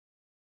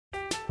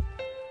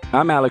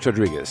I'm Alex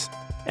Rodriguez.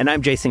 And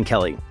I'm Jason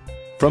Kelly.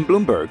 From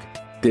Bloomberg,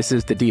 this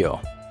is The Deal.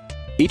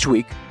 Each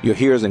week, you'll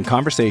hear us in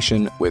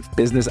conversation with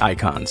business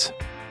icons.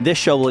 This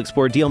show will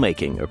explore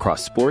deal-making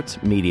across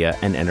sports, media,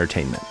 and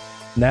entertainment.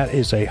 That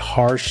is a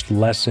harsh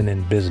lesson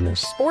in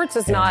business. Sports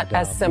is not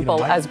as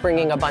simple as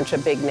bringing a bunch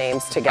of big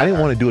names together. I didn't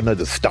want to do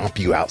another stomp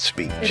you out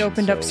speech. It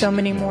opened up so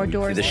many more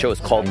doors. The show is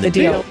called The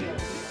Deal.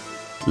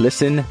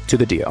 Listen to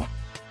The Deal.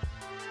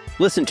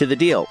 Listen to The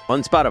Deal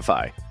on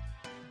Spotify.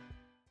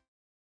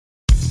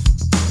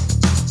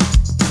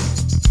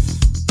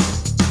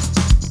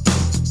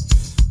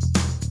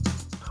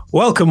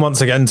 Welcome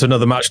once again to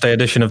another Matchday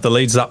edition of the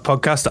Leeds That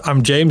podcast.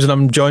 I'm James and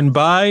I'm joined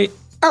by...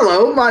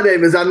 Hello, my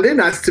name is Andy.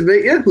 Nice to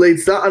meet you.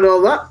 Leeds That and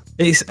all that.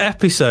 It's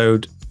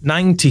episode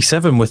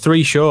 97. We're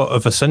 3 short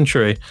of a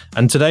century.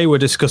 And today we're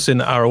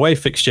discussing our away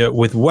fixture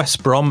with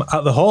West Brom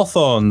at the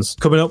Hawthorns.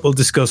 Coming up, we'll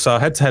discuss our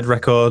head-to-head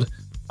record,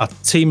 our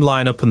team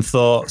lineup and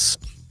thoughts,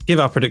 give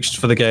our predictions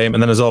for the game.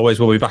 And then as always,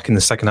 we'll be back in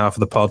the second half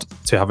of the pod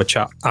to have a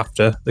chat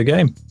after the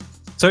game.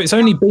 So it's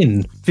only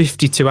been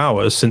 52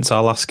 hours since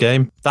our last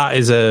game. That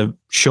is a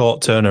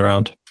short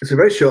turnaround. It's a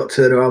very short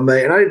turnaround,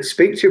 mate. And I didn't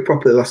speak to you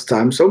properly last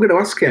time, so I'm going to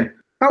ask you,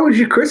 how was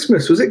your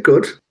Christmas? Was it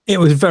good? It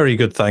was very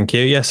good, thank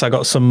you. Yes, I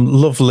got some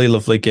lovely,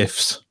 lovely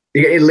gifts.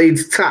 You get your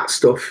Leeds tat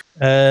stuff?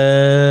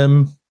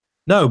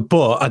 No,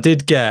 but I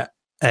did get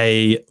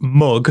a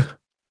mug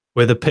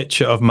with a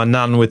picture of my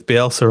nan with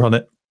Bielsa on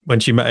it when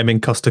she met him in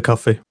Costa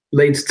Coffee.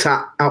 Leeds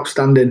tat,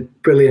 outstanding,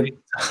 brilliant.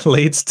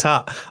 Leeds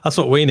tat. That's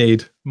what we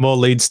need. More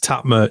Leeds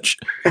tat merch.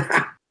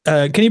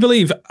 Can you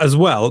believe as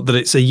well that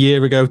it's a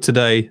year ago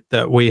today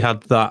that we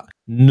had that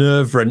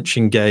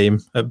nerve-wrenching game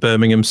at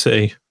Birmingham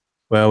City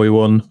where we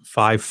won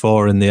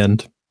 5-4 in the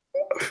end?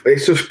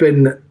 It's just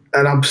been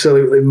an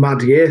absolutely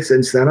mad year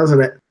since then,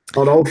 hasn't it?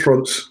 On all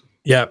fronts.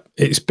 Yeah,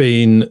 it's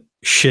been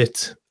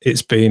shit.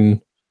 It's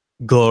been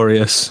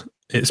glorious.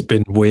 It's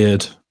been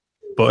weird.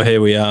 But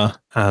here we are.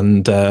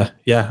 And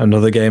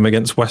another game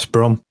against West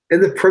Brom.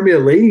 In the Premier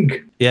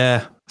League.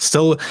 Yeah.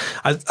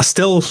 I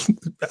still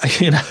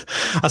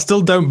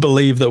don't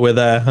believe that we're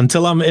there.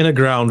 Until I'm in a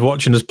ground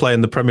watching us play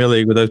in the Premier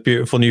League with those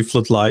beautiful new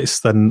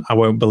floodlights, then I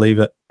won't believe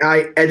it.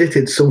 I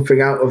edited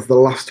something out of the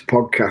last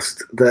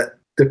podcast that,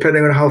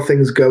 depending on how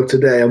things go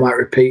today, I might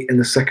repeat in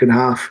the second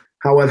half.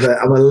 However,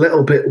 I'm a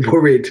little bit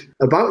worried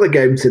about the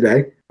game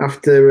today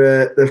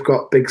after they've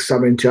got Big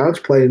Sam in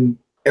charge playing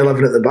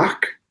 11 at the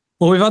back.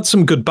 Well, we've had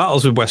some good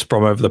battles with West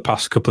Brom over the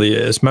past couple of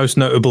years. Most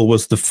notable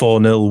was the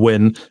 4-0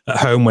 win at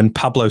home when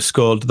Pablo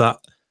scored that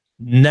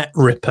net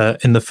ripper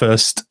in the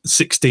first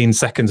 16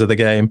 seconds of the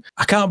game.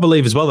 I can't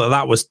believe as well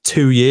that was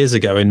 2 years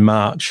ago in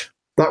March.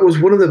 That was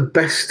one of the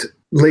best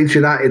Leeds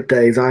United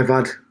days I've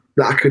had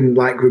that I can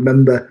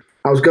remember.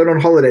 I was going on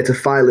holiday to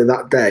Filey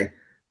that day.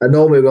 And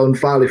normally we go on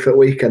Filey for a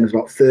weekend. There's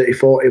about 30,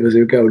 40 of us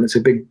who go, and it's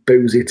a big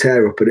boozy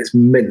tear-up and it's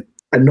mint.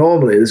 And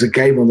normally there's a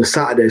game on the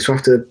Saturday, so I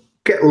have to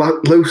get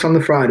loose on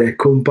the Friday,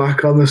 come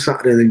back on the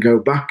Saturday, then go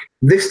back.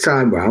 This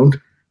time round,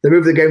 they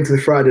moved the game to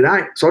the Friday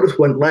night, so I just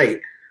went late.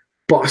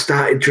 But I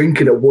started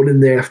drinking at 1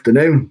 in the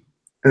afternoon,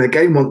 and the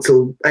game went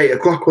till 8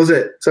 o'clock, was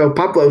it? So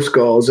Pablo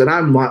scores, and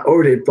I'm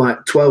already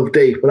 12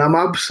 deep, and I'm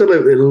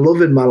absolutely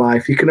loving my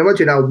life. You can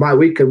imagine how my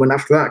weekend went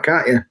after that,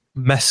 can't you?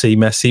 Messy,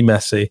 messy,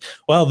 messy.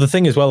 Well, the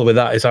thing as well with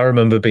that is I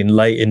remember being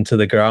late into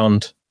the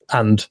ground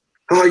and...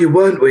 Oh, you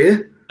weren't, were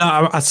you?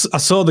 No, I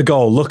saw the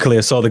goal. Luckily,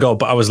 I saw the goal,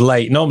 but I was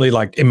late. Normally,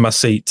 in my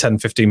seat 10,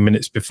 15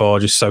 minutes before,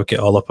 just soak it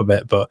all up a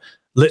bit. But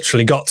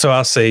literally got to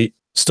our seat,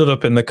 stood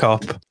up in the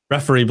cop.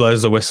 Referee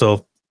blows the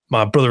whistle.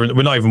 My brother,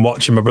 we're not even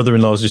watching. My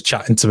brother-in-law was just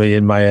chatting to me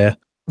in my ear.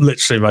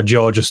 Literally, my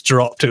jaw just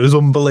dropped. It was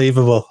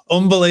unbelievable.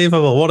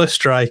 Unbelievable. What a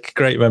strike.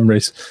 Great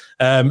memories.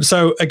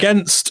 So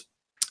against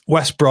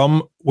West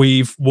Brom,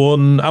 we've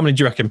won, how many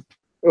do you reckon?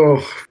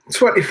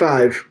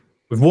 25.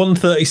 We've won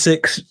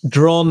 36,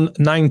 drawn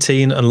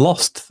 19 and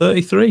lost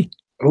 33.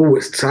 Oh,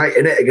 it's tight,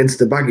 isn't it, against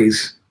the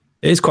Baggies?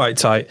 It is quite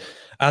tight.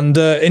 And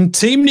in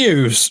team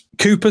news,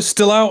 Cooper's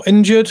still out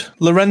injured.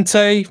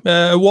 Llorente,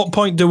 at what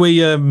point do we,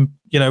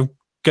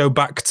 go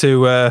back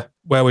to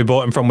where we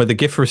bought him from with the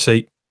gift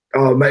receipt?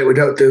 Oh, mate, we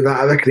don't do that.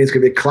 I reckon he's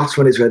going to be class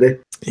when he's ready.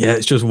 Yeah,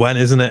 it's just when,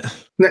 isn't it?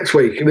 Next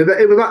week. He'll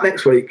be back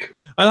next week.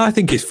 And I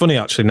think it's funny,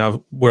 actually,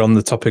 now we're on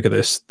the topic of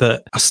this,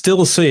 that I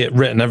still see it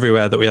written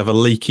everywhere that we have a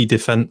leaky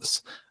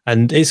defence.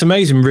 And it's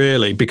amazing,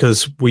 really,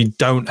 because we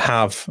don't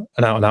have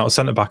an out-and-out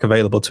centre-back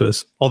available to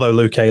us. Although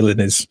Luke Ayling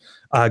is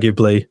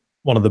arguably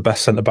one of the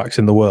best centre-backs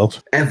in the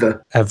world.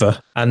 Ever.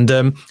 And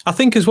I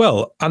think as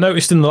well, I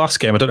noticed in the last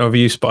game, I don't know if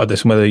you spotted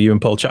this and whether you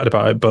and Paul chatted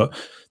about it, but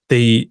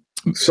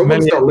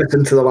someone's not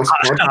listened to the last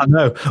part. I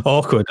know,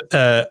 awkward.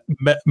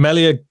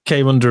 Melia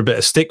came under a bit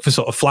of stick for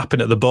sort of flapping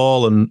at the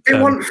ball. And he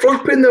wasn't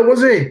flapping though,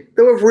 was he?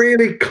 They were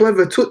really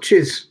clever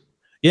touches.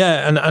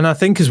 Yeah, and I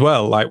think as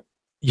well,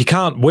 you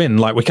can't win.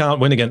 We can't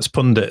win against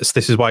pundits.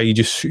 This is why you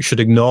just should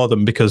ignore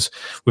them, because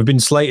we've been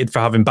slated for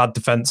having bad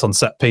defence on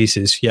set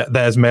pieces. Yet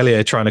there's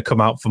Melia trying to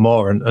come out for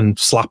more and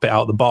slap it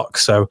out of the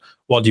box. So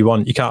what do you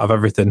want? You can't have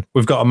everything.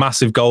 We've got a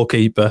massive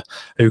goalkeeper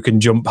who can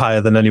jump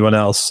higher than anyone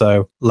else,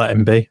 so let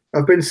him be.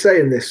 I've been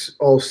saying this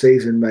all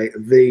season, mate.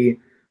 The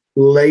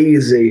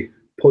lazy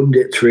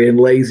punditry and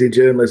lazy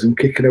journalism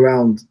kicking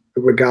around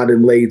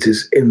regarding Leeds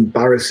is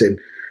embarrassing.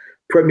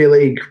 Premier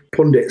League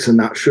pundits and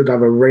that should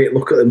have a great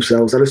look at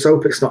themselves. I just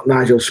hope it's not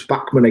Nigel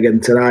Spackman again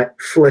tonight.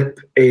 Flip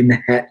in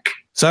heck.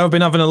 So I've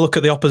been having a look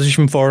at the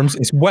opposition forums.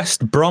 It's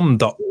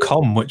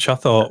westbrom.com, which I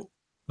thought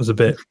was a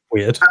bit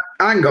weird.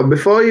 Hang on,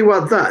 before you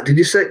add that, did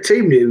you say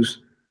team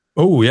news?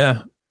 Oh,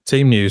 yeah.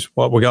 Team news.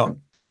 What have we got?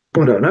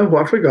 I don't know.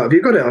 What have we got? Have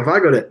you got it? Have I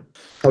got it?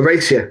 I'll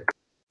race you.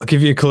 I'll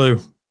give you a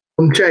clue.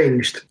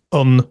 Unchanged.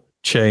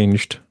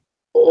 Unchanged.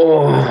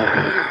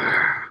 Oh.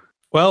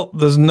 Well,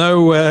 there's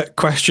no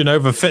question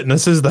over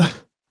fitness, is there?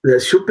 There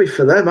should be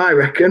for them, I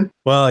reckon.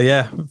 Well,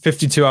 yeah,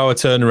 52-hour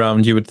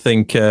turnaround, you would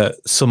think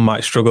some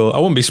might struggle. I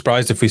wouldn't be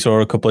surprised if we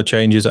saw a couple of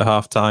changes at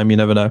half-time. You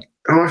never know.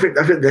 Oh, I think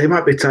they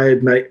might be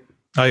tired, mate.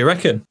 Oh, you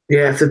reckon?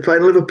 Yeah, if they're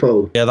playing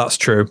Liverpool. Yeah, that's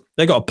true.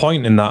 They got a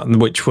point in that,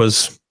 which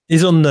is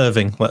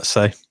unnerving, let's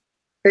say.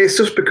 It's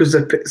just because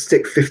they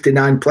stick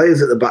 59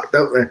 players at the back,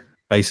 don't they?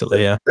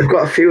 Basically, yeah. They've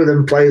got a few of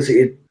them players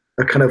that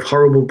are kind of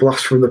horrible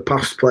blast from the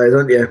past players,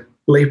 aren't you?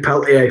 Lee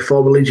Peltier,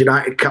 former Leeds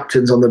United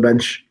captains on the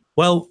bench.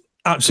 Well,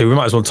 actually, we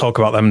might as well talk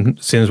about them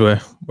since we're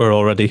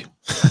already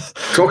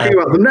talking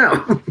about them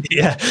now.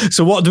 Yeah.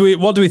 So what do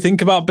we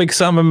think about Big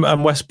Sam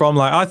and West Brom?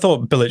 Like, I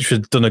thought Bilic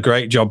had done a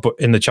great job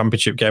in the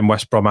Championship getting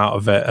West Brom out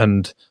of it,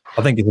 and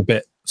I think it's a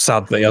bit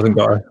sad that he hasn't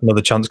got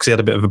another chance because he had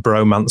a bit of a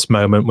bromance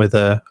moment with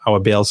our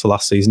Bielsa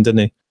last season,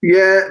 didn't he?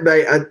 Yeah,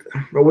 mate. I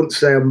wouldn't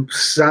say I'm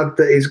sad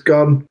that he's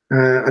gone.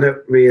 I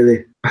don't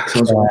really.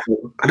 Sounds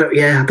awful. I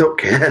don't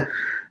care.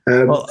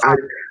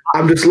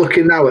 I'm just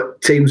looking now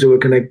at teams who are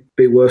going to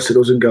be worse than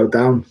us and go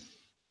down,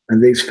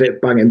 and these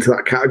fit bang into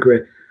that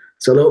category.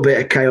 So a little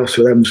bit of chaos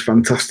for them is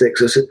fantastic.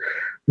 So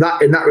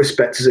that, in that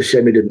respect, is a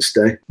shame he didn't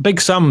stay. Big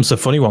Sam's a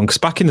funny one because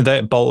back in the day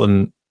at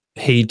Bolton,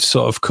 he'd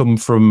sort of come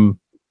from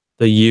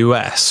the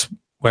US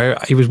where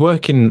he was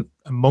working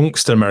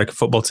amongst an American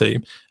football team,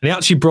 and he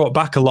actually brought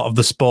back a lot of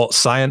the sports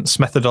science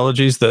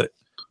methodologies that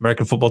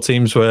American football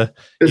teams were.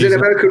 Is it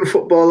American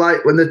football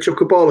like when they chuck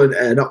a ball in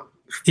air, not?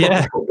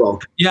 Football.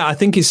 Yeah, I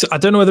think I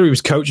don't know whether he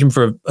was coaching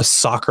for a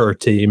soccer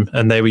team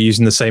and they were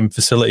using the same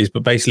facilities,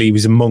 but basically he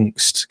was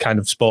amongst kind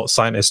of sports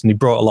scientists and he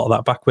brought a lot of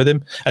that back with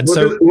him. And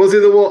was he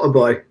the water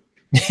boy?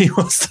 He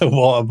was the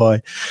water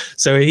boy.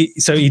 So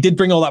he did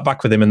bring all that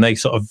back with him and they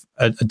sort of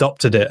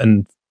adopted it,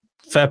 and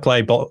fair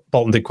play,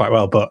 Bolton did quite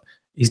well, but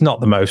he's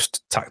not the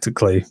most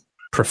tactically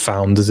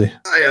profound, is he?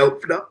 I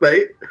hope not,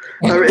 mate.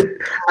 I mean,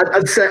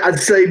 I'd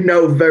say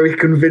no very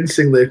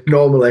convincingly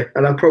normally,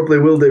 and I probably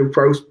will do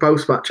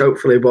post match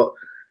hopefully. But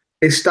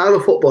his style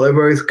of football,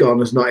 everywhere he's gone,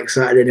 has not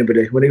excited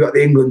anybody. When he got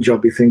the England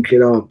job, you're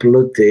thinking, "Oh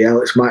bloody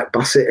hell, it's Mike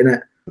Bassett,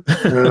 innit?"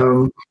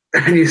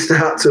 And you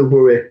start to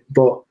worry.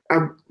 But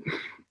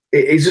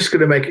he's just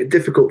going to make it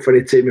difficult for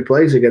any team he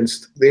plays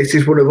against. This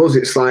is one of us.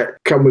 It's like,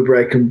 can we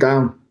break him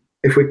down?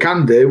 If we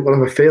can do, we'll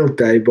have a field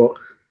day, but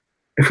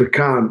if we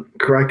can't,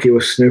 crikey, we're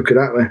snookered,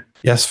 aren't we?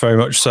 Yes, very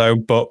much so.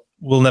 But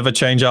we'll never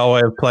change our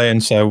way of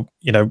playing. So,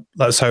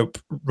 let's hope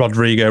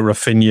Rodrigo,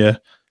 Rafinha,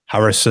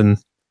 Harrison,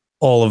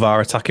 all of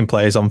our attacking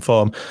players on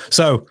form.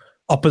 So,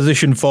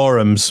 opposition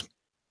forums.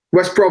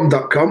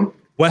 Westbrom.com.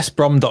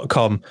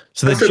 Westbrom.com.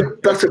 So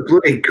that's a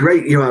bloody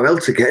great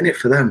URL to get in it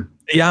for them.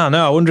 Yeah, I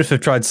know. I wonder if they've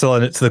tried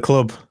selling it to the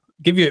club.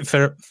 Give you it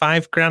for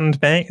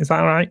 $5,000, mate. Is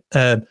that right?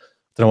 Don't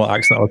know what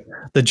accent that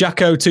was. The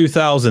Jacko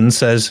 2000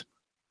 says,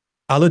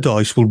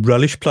 Allardyce will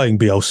relish playing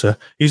Bielsa.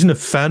 Isn't a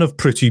fan of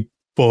pretty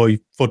boy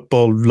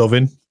football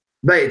loving.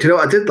 Mate, do you know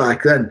what I did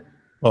like then?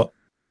 What?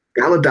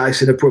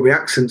 Allardyce in a Brummie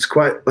accent's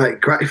quite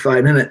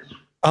gratifying, isn't it?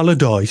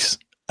 Allardyce.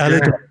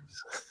 Yeah.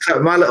 So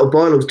my little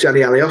boy loves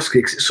Gianni Alioski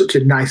because it's such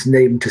a nice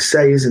name to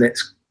say, isn't it?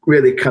 It's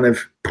really kind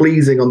of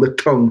pleasing on the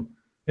tongue.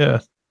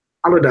 Yeah.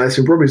 Allardyce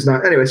and Brummie's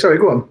nice. Anyway, sorry,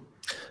 go on.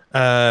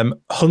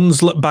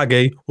 Hunslet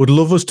Baggy would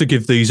love us to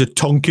give these a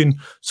tonkin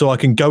so I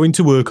can go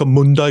into work on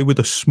Monday with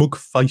a smug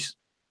face.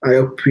 I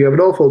hope you have an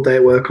awful day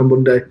at work on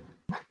Monday.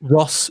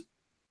 Ross,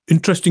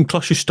 interesting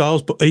clash of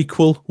styles, but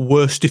equal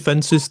worst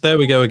defences. There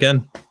we go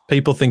again.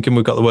 People thinking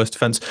we've got the worst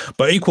defence.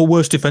 But equal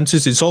worst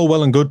defences, it's all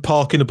well and good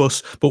parking a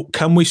bus, but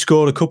can we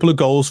score a couple of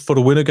goals for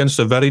a win against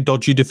a very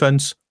dodgy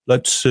defence?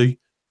 Let's see.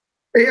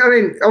 I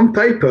mean, on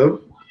paper,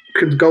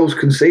 goals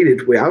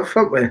conceded we have,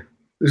 haven't we?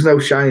 There's no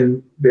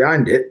shining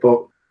behind it,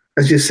 but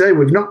as you say,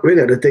 we've not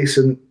really had a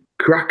decent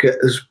crack at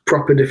as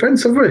proper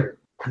defence, have we?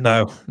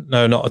 No,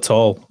 not at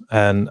all.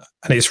 And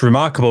it's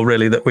remarkable,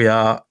 really, that we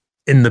are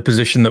in the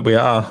position that we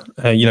are.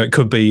 It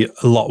could be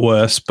a lot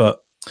worse,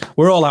 but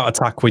we're all out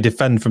attack. We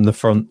defend from the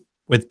front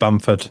with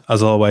Bamford,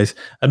 as always.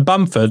 And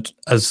Bamford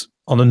has,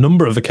 on a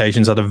number of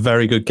occasions, had a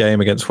very good game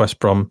against West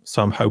Brom,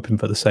 so I'm hoping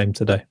for the same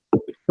today.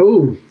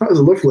 Oh, that was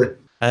lovely.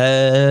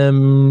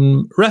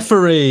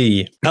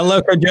 Referee.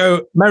 Hello,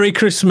 Joe. Merry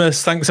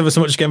Christmas. Thanks ever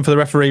so much again for the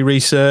referee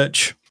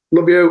research.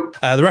 Love you.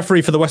 The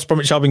referee for the West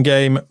Bromwich Albion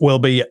game will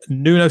be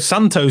Nuno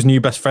Santo's new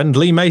best friend,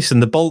 Lee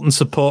Mason. The Bolton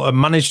supporter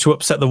managed to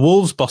upset the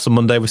Wolves boss on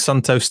Monday, with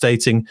Santo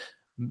stating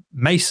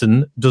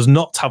Mason does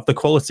not have the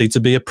quality to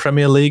be a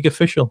Premier League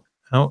official.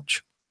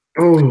 Ouch.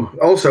 Oh,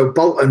 also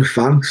Bolton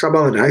fan, Sam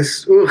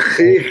Allardyce.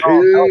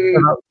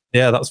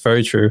 Yeah, that's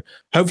very true.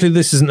 Hopefully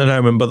this isn't an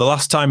omen, but the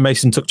last time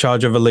Mason took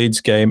charge of a Leeds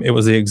game, it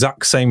was the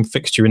exact same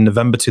fixture in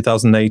November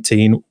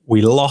 2018.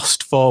 We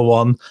lost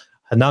 4-1.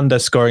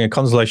 Hernandez scoring a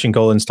consolation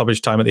goal in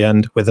stoppage time at the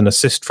end with an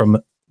assist from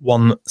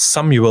one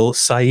Samuel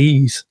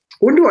Saiz.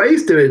 Wonder what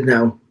he's doing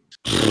now.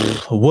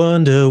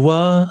 Wonder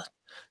what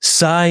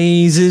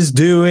Saiz is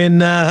doing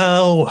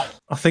now.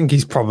 I think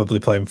he's probably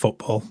playing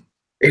football.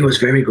 He was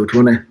very good,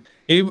 wasn't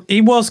he?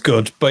 He was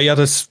good, but he had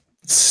a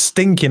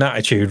stinking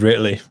attitude,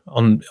 really,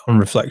 on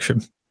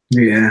reflection.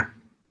 Yeah.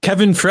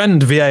 Kevin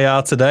Friend,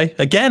 VAR today.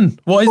 Again,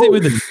 what is it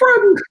with him?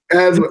 Friend?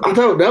 I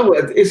don't know.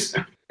 Is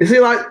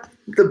he like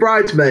the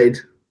bridesmaid?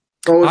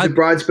 Or was the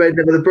bridesmaid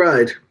never the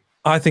bride?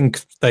 I think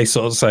they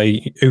sort of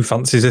say, who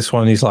fancies this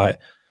one? And he's like,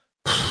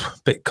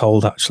 bit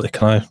cold, actually.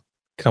 Can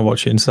I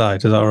watch it inside?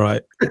 Is that all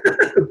right?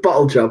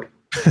 Bottle job.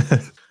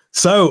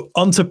 So,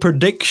 on to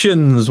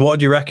predictions. What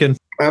do you reckon?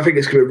 I think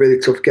it's going to be a really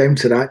tough game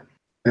tonight.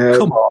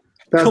 Come on.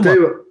 I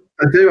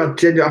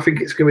genuinely, I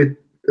think it's going to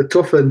be a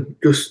tough one.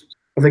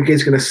 I think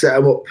he's going to set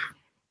them up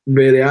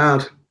really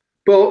hard.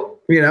 But,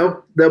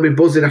 they'll be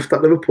buzzing after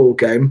that Liverpool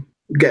game,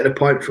 getting a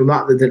point from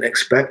that they didn't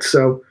expect.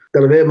 So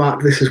they'll have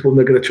earmarked this is one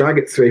they're going to try and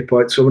get 3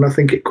 points from. And I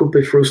think it could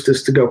be for us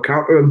just to go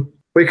counter them.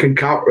 We can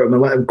counter them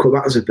and let them come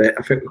at us a bit.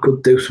 I think we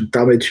could do some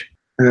damage.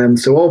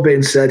 So all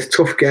being said,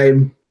 tough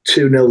game,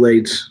 2-0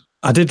 leads.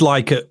 I did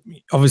like it.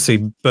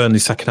 Obviously,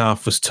 Burnley's second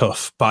half was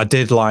tough, but I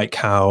did like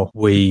how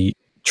we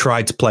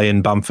tried to play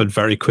in Bamford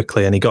very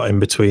quickly and he got in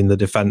between the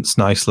defence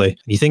nicely.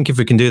 You think if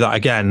we can do that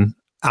again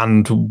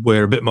and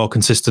we're a bit more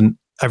consistent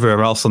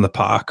everywhere else on the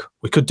park,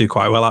 we could do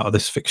quite well out of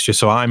this fixture.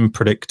 So I'm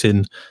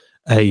predicting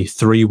a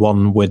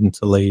 3-1 win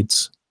to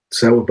Leeds.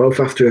 So we're both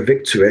after a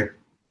victory.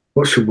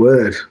 What's your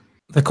word?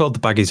 They're called the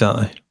Baggies,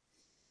 aren't they?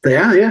 They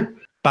are, yeah.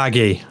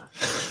 Baggy.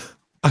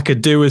 I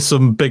could do with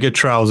some bigger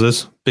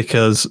trousers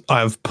because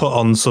I've put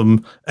on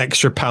some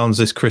extra pounds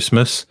this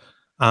Christmas.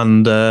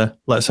 And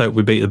let's hope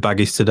we beat the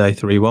Baggies today,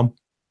 3-1.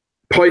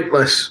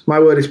 Pointless.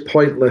 My word is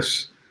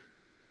pointless.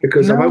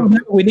 Because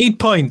we need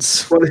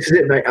points. Well, this is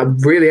it, mate. I'm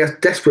really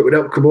desperate we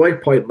don't come away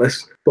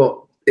pointless. But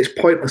it's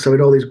pointless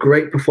having all these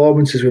great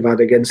performances we've had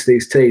against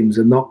these teams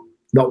and not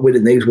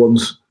winning these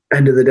ones.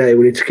 End of the day,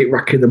 we need to keep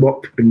racking them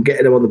up and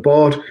getting them on the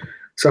board.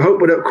 So I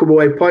hope we don't come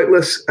away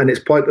pointless, and it's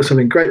pointless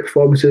having great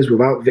performances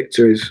without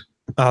victories.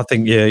 I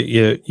think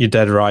you're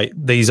dead right.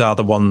 These are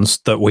the ones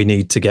that we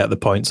need to get the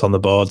points on the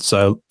board.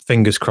 So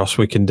fingers crossed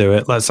we can do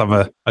it. Let's have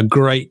a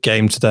great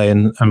game today,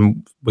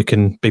 and we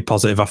can be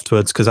positive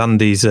afterwards because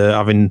Andy's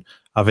having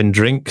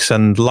drinks.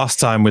 And last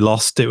time we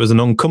lost, it was an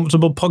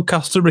uncomfortable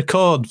podcast to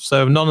record.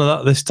 So none of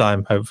that this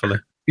time, hopefully.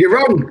 You're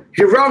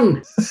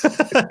wrong.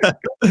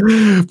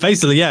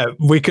 Basically, yeah,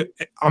 we could.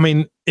 I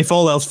mean, if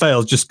all else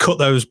fails, just cut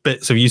those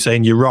bits of you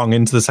saying you're wrong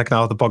into the second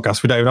half of the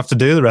podcast. We don't even have to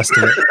do the rest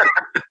of it.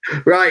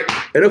 Right,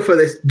 enough of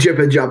this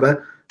jibber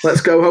jabber. Let's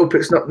go hope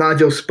it's not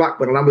Nigel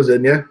Spackman on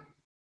Amazon, yeah?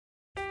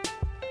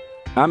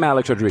 I'm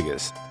Alex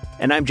Rodriguez.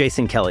 And I'm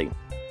Jason Kelly.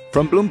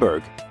 From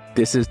Bloomberg,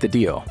 this is The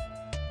Deal.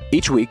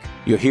 Each week,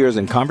 you'll hear us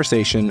in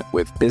conversation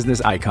with business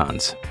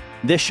icons.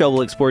 This show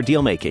will explore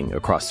deal-making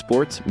across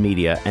sports,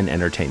 media, and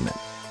entertainment.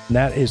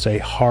 That is a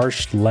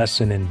harsh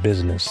lesson in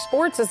business.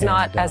 Sports is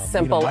not as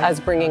simple as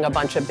bringing a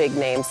bunch of big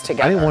names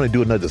together. I didn't want to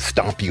do another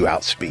stomp you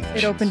out speech.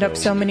 It opened up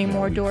so many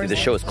more doors. The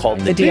show is called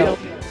The Deal.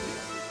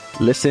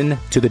 Listen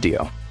to The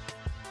Deal.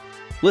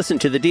 Listen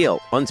to The Deal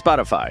on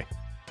Spotify.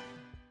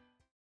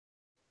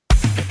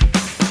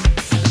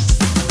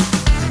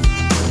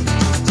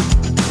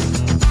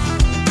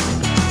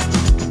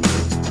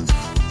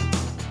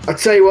 I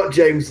tell you what,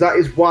 James, that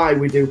is why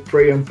we do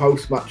pre and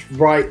post match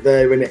right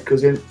there, innit?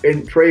 Because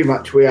in pre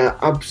match we are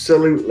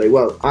absolutely,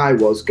 well, I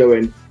was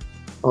going,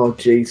 oh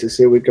Jesus,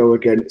 here we go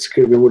again. It's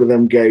going to be one of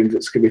them games.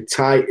 It's going to be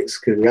tight. It's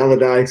going to be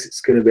Allardyce.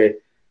 It's going to be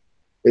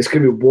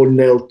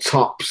 1-0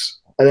 tops,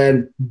 and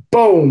then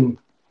boom,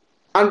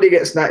 Andy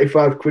gets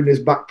 95 quid in his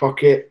back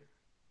pocket.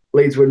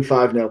 Leeds win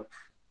 5-0.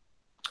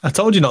 I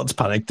told you not to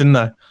panic, didn't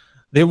I?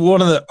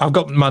 I've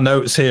got my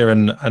notes here,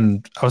 and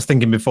I was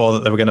thinking before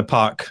that they were going to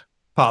park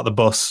the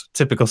bus,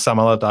 typical Sam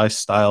Allardyce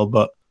style,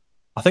 but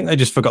I think they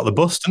just forgot the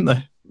bus, didn't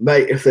they?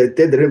 Mate, if they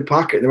did, they didn't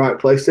park it in the right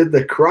place, did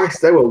they?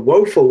 Christ, they were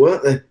woeful,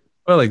 weren't they?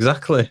 Well,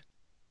 exactly.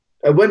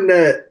 And when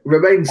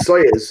Romain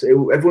Sawyers,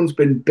 who everyone's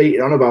been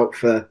beating on about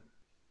for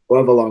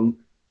however long,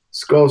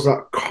 scores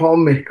that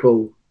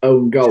comical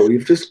own goal,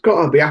 you've just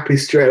got to be happy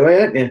straight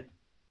away, ain't you?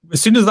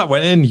 As soon as that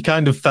went in, you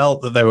kind of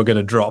felt that they were going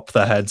to drop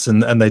their heads,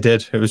 and they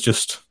did. It was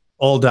just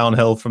all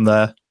downhill from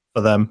there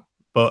for them,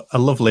 but a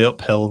lovely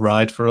uphill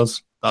ride for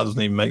us. That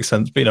doesn't even make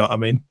sense, but you know what I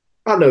mean.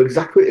 I know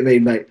exactly what you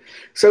mean, mate.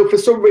 So for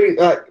some reason,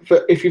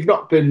 if you've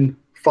not been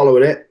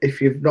following it,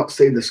 if you've not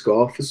seen the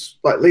score,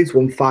 Leeds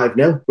won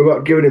 5-0. We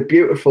got given a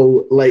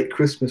beautiful late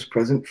Christmas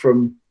present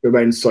from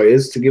Romain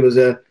Sawyers to give us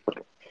a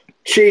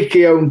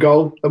cheeky own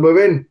goal, and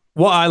we're in.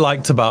 What I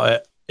liked about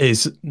it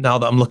is, now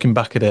that I'm looking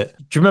back at it,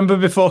 do you remember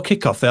before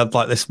kickoff they had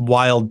like this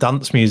wild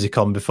dance music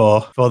on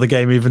before the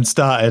game even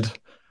started,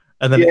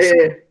 and then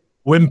it's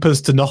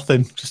whimpers to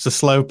nothing, just a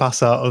slow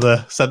pass out of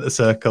the centre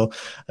circle.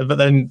 But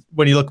then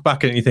when you look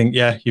back at it, you think,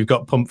 yeah, you've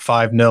got pumped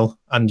 5-0,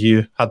 and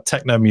you had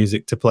techno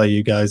music to play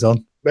you guys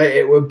on. Mate,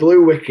 it were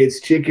Blue Wickets,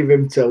 Cheeky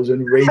Vimtos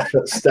and Reef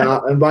at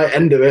start, and by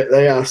end of it,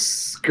 they are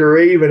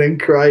screaming and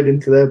crying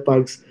into their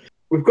bags.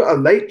 We've got a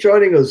mate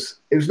joining us.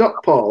 It's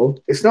not Paul,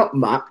 it's not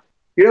Matt.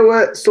 You know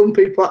where some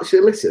people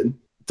actually listen?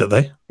 Do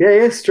they?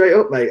 Yeah, straight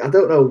up, mate. I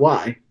don't know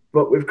why,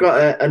 but we've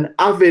got an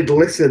avid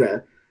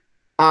listener,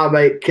 our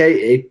mate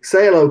Katie.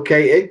 Say hello,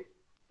 Katie.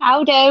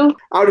 Howdo.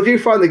 How did you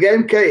find the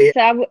game, Katie?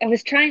 So I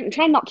was trying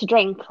not to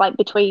drink like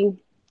between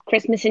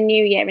Christmas and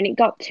New Year, and it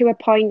got to a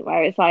point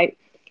where it's like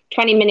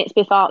 20 minutes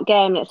before the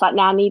game, and it's like,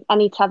 now I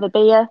need to have a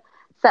beer,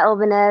 settle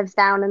the nerves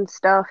down and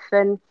stuff.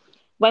 And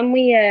when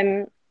we,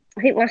 I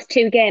think the last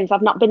 2 games,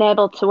 I've not been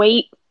able to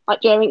eat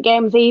like during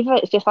games either.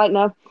 It's just like,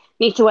 no,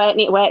 need to work,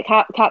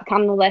 can't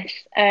handle this.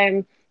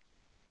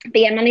 But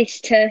yeah,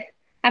 managed to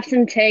have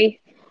some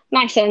tea,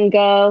 nice and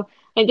go,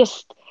 and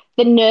just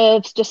the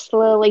nerves just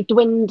slowly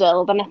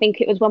dwindled. And I think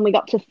it was when we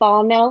got to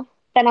 4-0.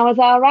 Then I was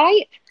all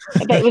right.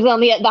 But it was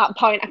only at that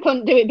point. I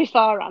couldn't do it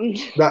beforehand.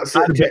 That's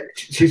it.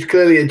 She's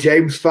clearly a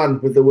James fan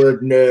with the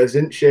word nerves,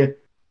 isn't she?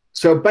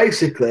 So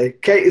basically,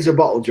 Katie's a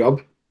bottle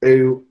job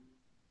who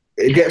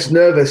gets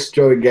nervous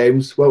during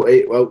games, won't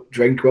eat, won't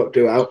drink, won't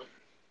do out.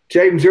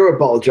 James, you're a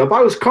bottle job.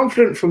 I was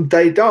confident from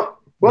day dot.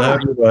 No,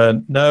 you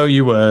weren't. No,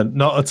 you weren't.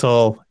 Not at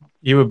all.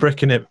 You were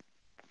bricking it.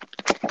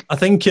 I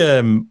think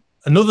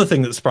another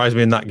thing that surprised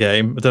me in that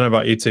game, I don't know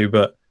about you two,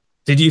 but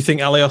did you think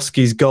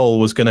Alioski's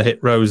goal was going to hit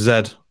Rose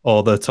Z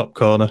or the top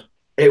corner?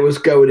 It was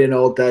going in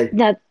all day.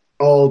 No.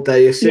 All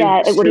day.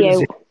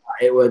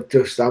 It was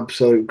just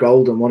absolute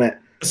golden, wasn't it?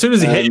 As soon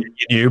as he hit it,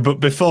 you knew,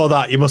 but before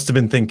that, you must have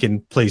been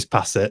thinking, please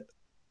pass it.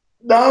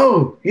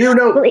 No, you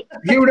know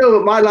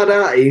that my lad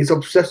Artie is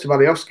obsessed with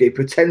Alioski,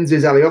 pretends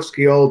he's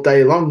Alioski all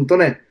day long,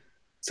 doesn't he?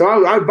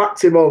 So I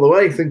backed him all the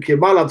way, thinking,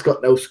 my lad's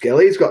got no skill,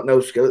 he's got no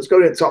skill, it's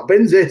going in top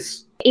bins,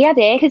 this. He had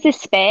acres of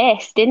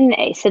space, didn't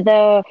he?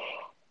 So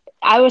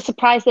I was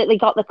surprised that they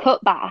got the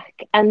cut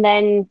back, and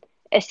then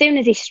as soon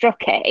as he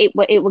struck it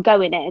were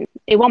going in.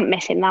 He wasn't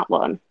missing that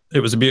one. It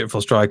was a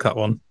beautiful strike, that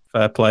one.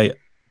 Fair play,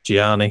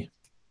 Gianni.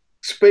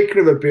 Speaking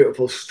of a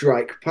beautiful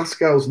strike,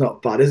 Pascal's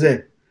not bad, is he?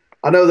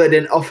 I know they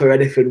didn't offer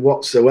anything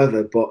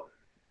whatsoever, but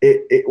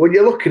when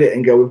you look at it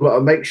and go, we've got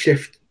a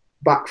makeshift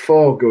back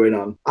four going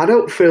on, I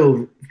don't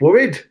feel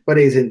worried when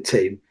he's in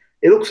team.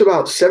 He looks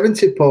about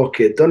 70, poor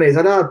kid, doesn't he? He's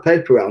had a hard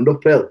paper round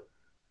uphill.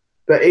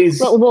 But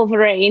he's... Little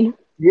Wolverine.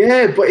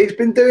 Yeah, but he's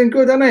been doing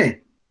good, hasn't he?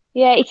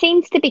 Yeah, he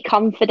seems to be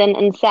confident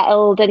and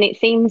settled, and it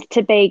seems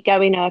to be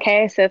going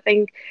okay. So I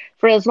think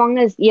for as long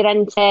as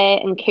Llorente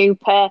and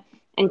Cooper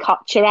and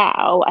Koch are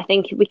out, I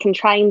think we can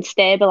try and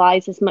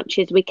stabilise as much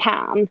as we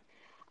can.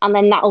 And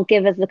then that'll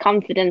give us the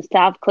confidence to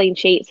have clean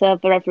sheets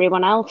over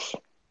everyone else.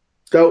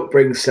 Don't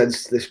bring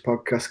sense to this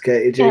podcast,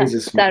 Katie.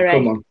 Jesus, sorry.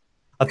 Come on.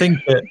 I think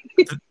that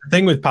the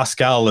thing with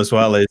Pascal as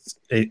well is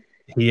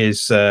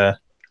he's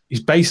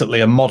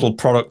basically a model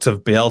product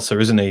of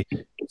Bielsa, isn't he?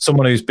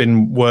 Someone who's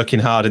been working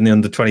hard in the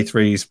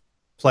under-23s,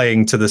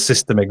 playing to the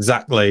system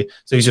exactly.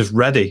 So he's just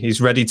ready.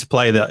 He's ready to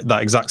play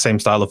that exact same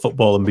style of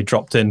football and be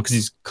dropped in because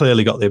he's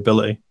clearly got the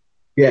ability.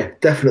 Yeah,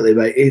 definitely,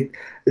 mate.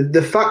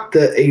 The fact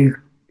that he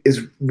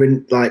is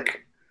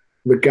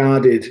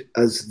regarded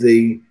as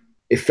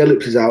if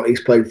Phillips is out,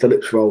 he's playing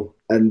Phillips' role.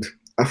 And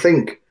I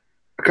can't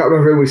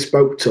remember who we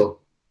spoke to,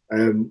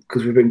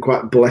 because we've been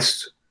quite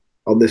blessed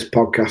on this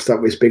podcast that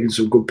we're speaking to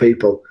some good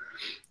people.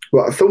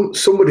 But I thought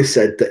somebody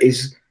said that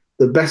he's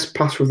the best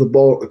passer of the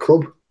ball at the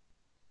club.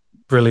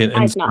 Brilliant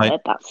insight. I've not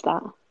heard that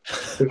stat.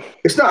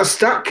 It's not a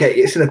stat, Kate.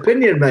 It's an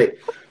opinion, mate.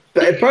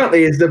 But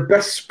apparently he's the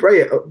best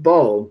sprayer at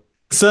ball.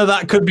 So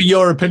that could be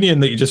your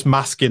opinion that you're just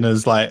masking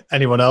as like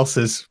anyone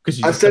else's.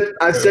 I said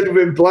we've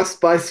been blessed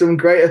by some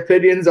great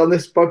opinions on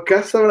this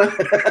podcast,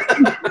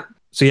 haven't I?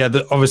 So yeah,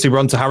 obviously we're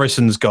on to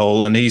Harrison's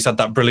goal, and he's had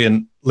that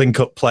brilliant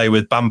link-up play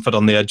with Bamford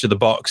on the edge of the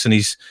box, and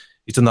he's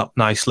done that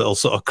nice little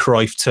sort of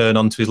Cruyff turn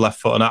onto his left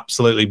foot and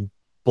absolutely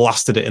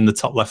blasted it in the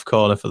top left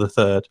corner for the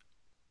third.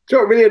 Do you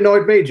know what really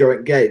annoyed me during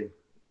the game?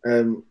 I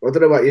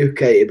don't know about you,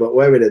 Katie, but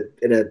we're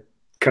in a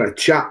kind of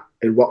chat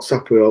in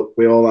WhatsApp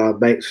with all our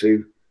mates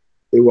who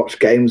watch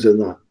games and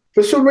that.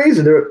 For some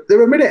reason,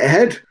 they're a minute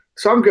ahead.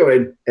 So I'm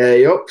going,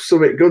 hey up,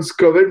 something good's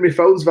coming, my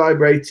phone's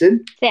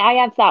vibrating. See, I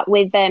have that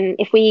with,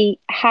 if we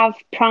have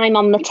Prime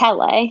on the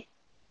telly,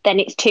 then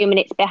it's 2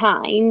 minutes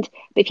behind.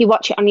 But if you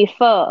watch it on your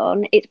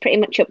phone, it's pretty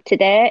much up to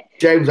date.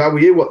 James, how were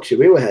you watching?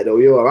 We were ahead, or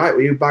were you all right?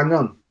 Were you bang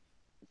on?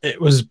 It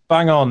was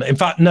bang on. In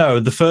fact, no,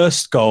 the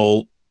first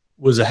goal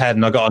was ahead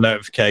and I got a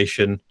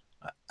notification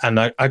and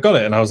I got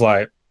it and I was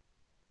like,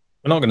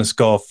 we're not going to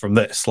score from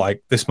this.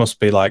 Like, this must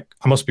be like,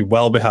 I must be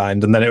well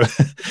behind. And then it was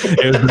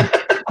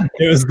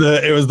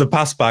it was the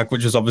pass back,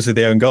 which was obviously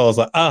the own goal. I was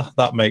like,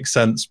 that makes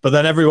sense. But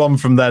then everyone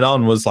from then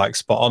on was like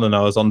spot on, and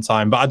I was on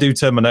time. But I do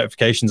turn my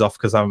notifications off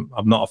because I'm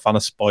not a fan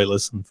of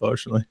spoilers,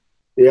 unfortunately.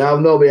 Yeah,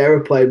 I'm normally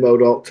aeroplane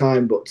mode all the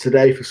time, but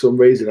today for some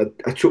reason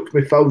I chucked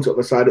my phone to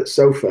the side of the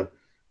sofa,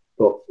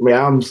 but my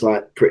arm's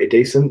like pretty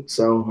decent,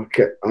 so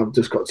I've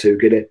just got too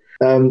giddy.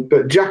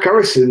 But Jack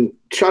Harrison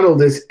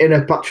channeled his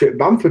inner Patrick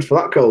Bamford for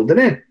that goal,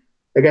 didn't he?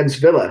 Against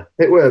Villa.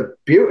 It were a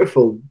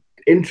beautiful,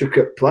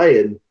 intricate play,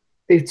 and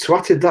he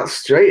twatted that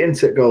straight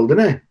into the goal,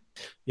 didn't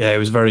he? Yeah, it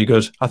was very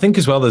good. I think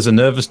as well there's a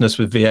nervousness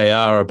with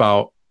VAR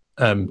about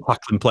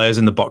tackling players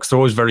in the box. They're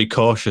always very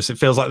cautious. It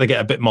feels like they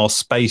get a bit more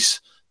space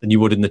than you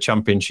would in the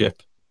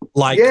Championship.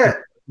 Like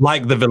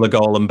the Villa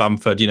goal and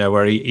Bamford,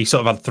 where he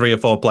sort of had 3 or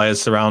 4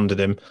 players surrounded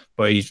him,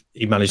 but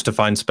he managed to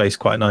find space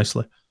quite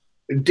nicely.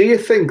 Do you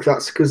think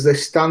that's because they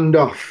stand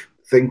off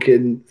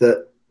thinking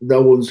that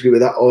no one's going to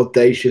be that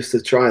audacious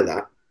to try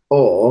that?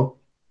 Or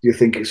do you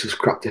think it's just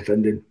crap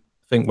defending?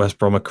 I think West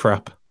Brom are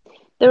crap.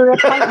 There were a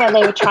point where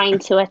they were trying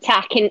to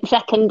attack in the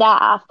second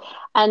half,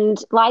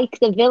 and like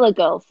the Villa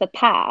goal for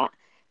Pat,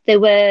 there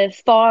were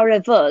 4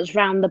 of us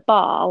round the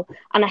ball,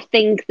 and I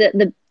think that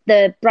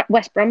the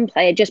West Brom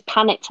player just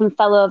panicked and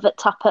fell over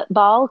top at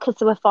ball because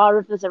there were 4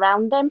 of us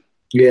around him.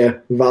 Yeah,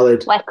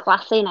 valid. We're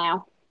classy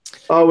now.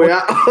 Oh, we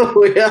are,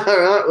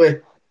 aren't we?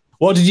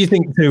 What did you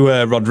think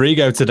to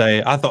Rodrigo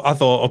today? I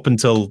thought up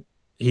until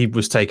he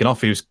was taken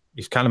off, he's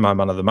kind of my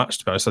man of the match,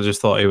 to be honest. I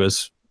just thought he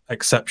was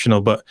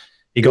exceptional, but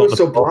he got was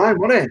so blind,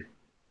 wasn't he?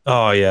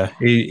 Oh yeah,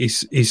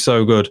 he's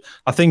so good.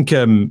 I think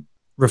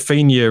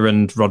Rafinha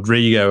and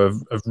Rodrigo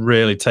have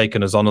really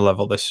taken us on a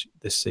level this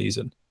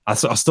season. I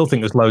still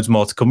think there's loads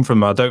more to come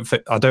from him.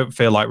 I don't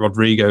feel like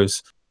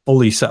Rodrigo's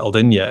fully settled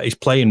in yet. He's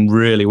playing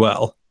really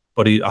well,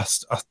 but I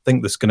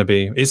think there's going to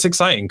be. It's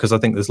exciting because I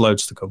think there's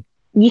loads to come.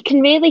 You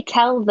can really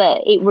tell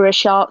that it were a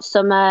short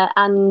summer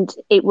and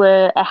it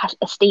were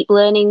a steep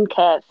learning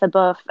curve for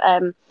both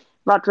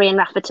Rodri and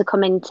Rafa to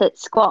come into the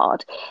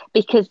squad,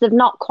 because they've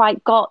not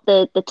quite got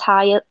the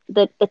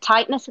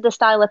tightness of the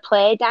style of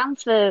play down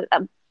for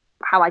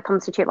how I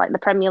constitute like the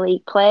Premier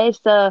League players.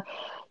 So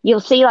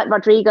you'll see like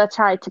Rodrigo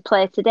tried to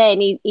play today,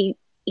 and he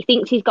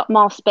thinks he's got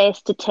more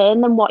space to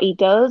turn than what he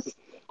does.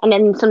 And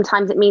then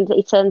sometimes it means that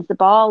he turns the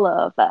ball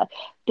over.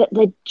 But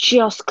they're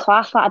just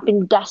class. Like, I've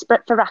been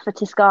desperate for Rafa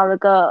to score a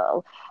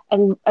goal,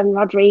 and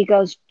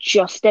Rodrigo's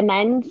just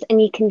immense.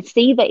 And you can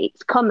see that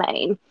it's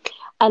coming.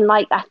 And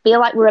like I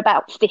feel like we're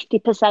about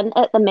 50%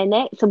 at the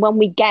minute. So when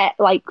we get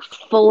like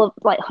full of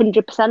like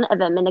 100% of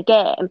them in a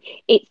game,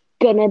 it's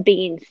gonna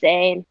be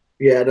insane.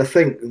 Yeah, and I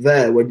think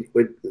there, when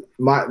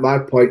my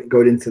point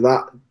going into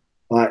that,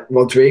 like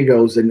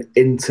Rodrigo's an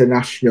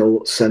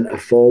international centre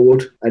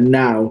forward, and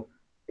now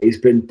he's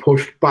been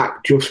pushed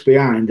back just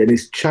behind, and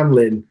he's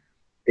channeling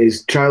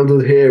his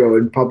childhood hero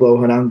in Pablo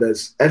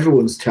Hernandez,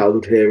 everyone's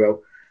childhood hero,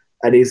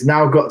 and he's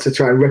now got to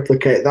try and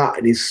replicate that,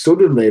 and he's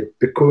suddenly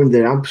becoming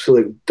the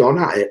absolute don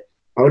at it.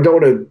 I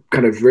don't want to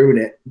kind of ruin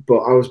it, but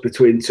I was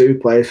between 2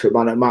 players for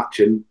man at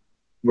match, and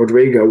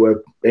Rodrigo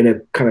were in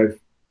a kind of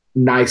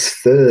nice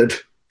third.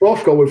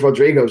 Fourth goal with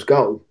Rodrigo's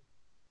goal.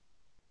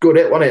 Good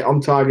hit, wasn't it?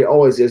 On target,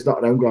 always is,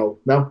 not an own goal.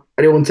 No?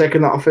 Anyone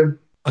taking that off him?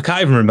 I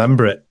can't even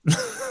remember it.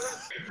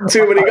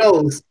 Too many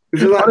goals.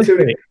 It's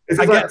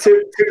like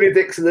too many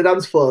dicks in the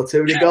dance floor,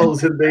 too many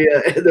goals in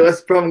the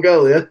West Brom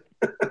goal, yeah?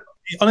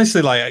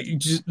 Honestly, like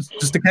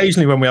just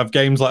occasionally when we have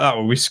games like that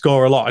where we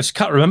score a lot, I just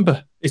can't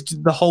remember. It's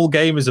the whole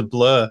game is a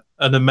blur,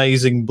 an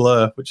amazing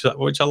blur, which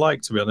I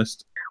like, to be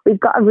honest. We've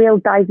got a real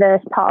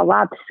diverse pot of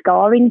lads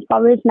scoring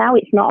for us now.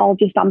 It's not all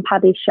just on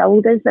Paddy's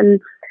shoulders, and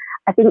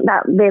I think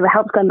that really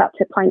helps, going back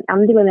to the point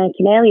Andy was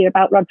making earlier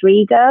about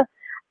Rodrigo.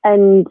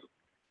 And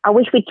I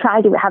wish we'd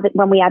tried it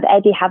when we had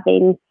Eddie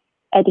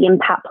and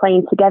Pat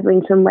playing together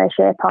in some way,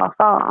 shape or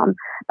form.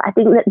 But I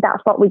think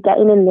that's what we're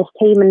getting in this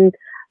team, and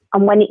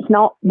when it's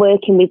not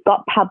working, we've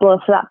got Pablo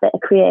for that bit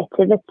of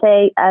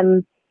creativity.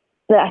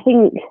 But I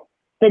think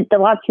the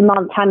lads, the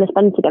more time they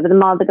spend together, the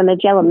more they're going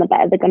to gel and the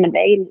better they're going to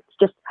be. And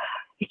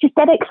it's just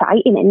dead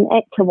exciting, isn't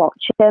it, to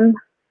watch them.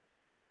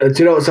 Do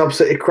you know what's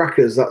absolutely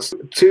crackers? That's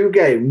 2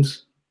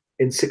 games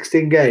in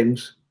 16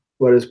 games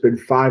where there's been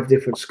 5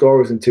 different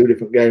scorers in 2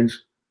 different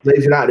games.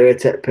 Leeds United are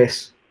take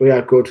piss. We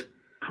are good.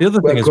 The other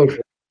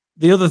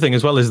thing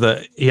as well is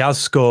that he has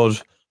scored.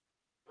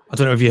 I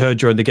don't know if you heard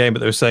during the game, but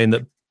they were saying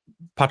that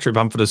Patrick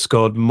Bamford has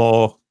scored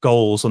more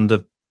goals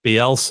under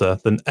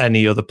Bielsa than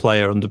any other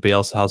player under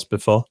Bielsa has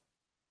before.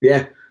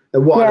 Yeah,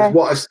 and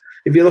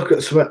if you look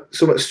at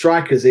some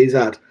strikers he's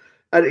had,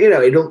 and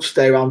he don't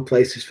stay around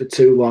places for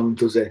too long,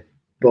 does he?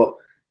 But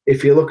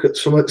if you look at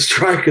some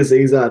strikers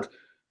he's had,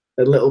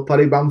 and little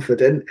Paddy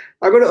Bamford, and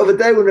I got it the other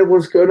day when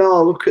everyone's going,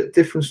 "Oh, look at the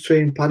difference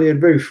between Paddy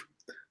and Roof."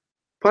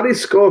 Paddy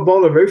scored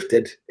more than Roof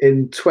did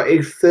in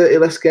 20, 30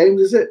 less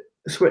games, is it?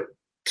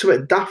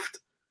 Something daft.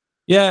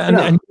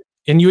 Yeah,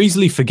 and you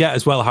easily forget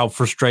as well how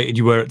frustrated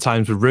you were at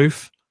times with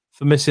Roof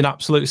for missing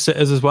absolute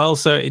sitters as well.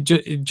 So it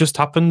just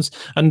happens.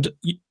 And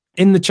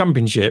in the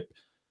Championship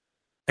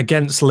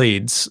against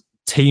Leeds,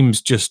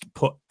 teams just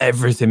put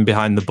everything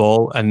behind the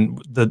ball,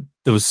 and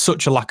there was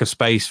such a lack of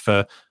space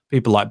for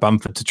people like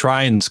Bamford to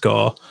try and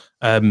score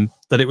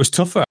that it was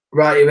tougher.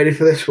 Right, you ready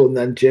for this one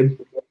then, Jim?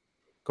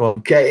 Go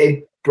on.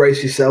 Katie,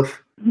 brace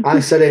yourself. I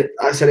said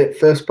it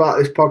first part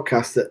of this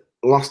podcast that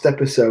last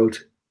episode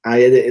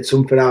I edited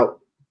something out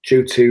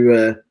due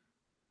to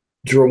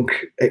drunk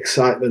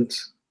excitement.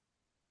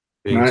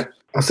 Jeez. Right?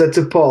 I said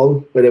to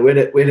Paul, we had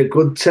a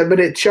good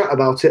 10-minute chat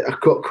about it. I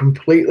cut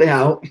completely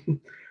out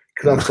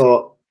because I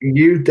thought,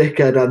 you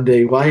dickhead,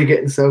 Andy, why are you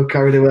getting so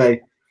carried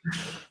away?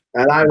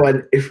 And I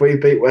went, if we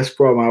beat West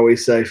Brom, are we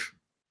safe?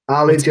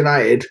 Are Leeds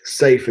United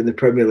safe in the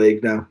Premier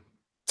League now?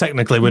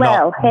 Technically, we're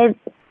not. Well,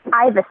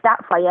 I have a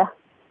stat for you.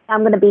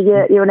 I'm going to be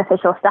your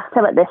unofficial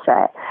statter at this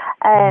rate.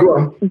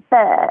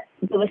 But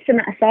there was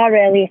something I saw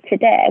earlier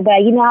today where,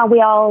 you know how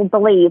we all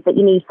believe that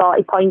you need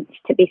 40 points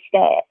to be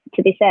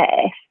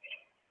safe?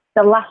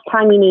 The last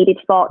time you needed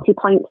 40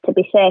 points to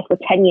be safe was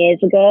 10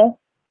 years ago.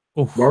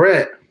 Were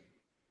it?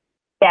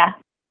 Yeah.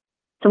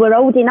 So we're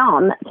holding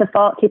on to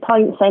 40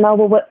 points, saying, "Oh,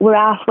 well, we're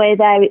halfway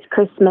there. It's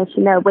Christmas.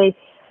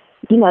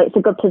 It's a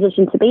good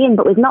position to be in."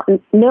 But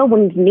no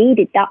one's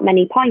needed that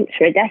many points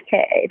for a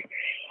decade.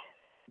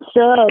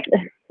 So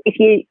if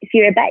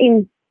you're a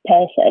betting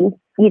person,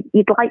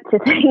 you'd like to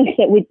think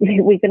that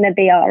we're going to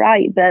be all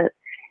right. But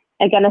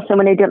again, as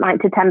someone who doesn't like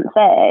to tempt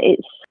fate,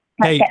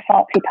 let's get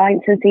 40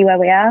 points and see where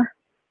we are.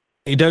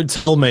 You don't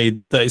tell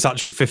me that it's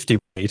actually 50,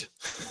 Wade.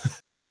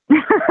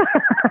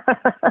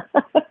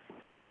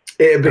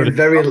 It'd be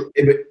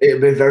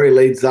very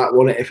Leeds that,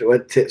 wouldn't it, if it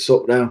went tits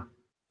up now?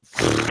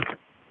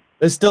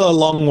 There's still a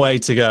long way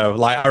to go.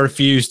 Like, I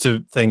refuse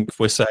to think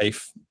we're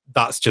safe.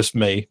 That's just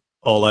me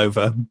all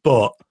over.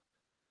 But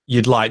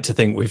you'd like to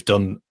think we've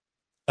done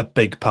a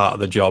big part of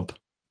the job.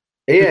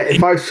 Yeah,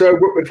 if I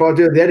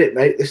do the edit,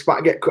 mate, this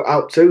might get cut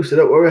out too, so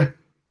don't worry.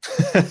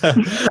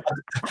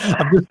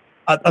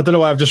 I don't know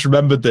why I've just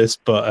remembered this,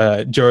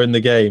 but during the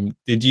game,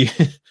 did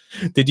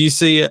you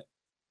see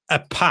a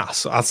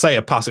pass? I'd say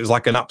a pass. It was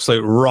like an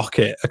absolute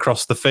rocket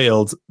across the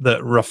field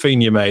that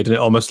Rafinha made, and it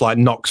almost like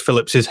knocks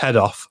Phillips' head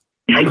off.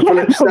 And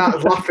Phillips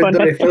starts laughing,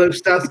 doesn't he? Phillips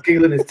starts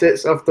giggling his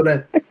tits off,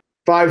 doesn't he?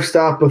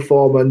 5-star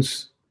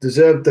performance,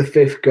 deserved the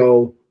 5th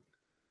goal.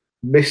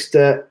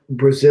 Mr.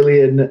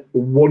 Brazilian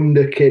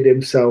wonder kid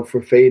himself,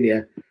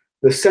 Rafinha.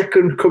 The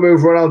second coming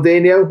of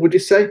Ronaldinho, would you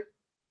say?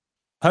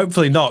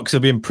 Hopefully not, because he'll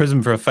be in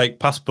prison for a fake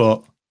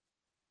passport.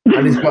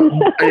 And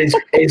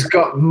he's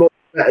got much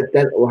better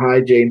dental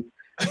hygiene.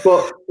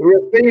 But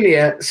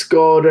Rafinha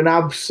scored an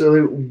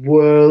absolute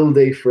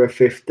worldie for a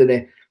 5th,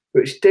 didn't he?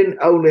 Which didn't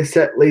only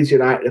set Leeds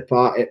United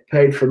apart, it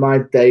paid for my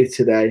day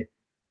today.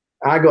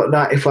 I got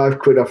 95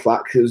 quid off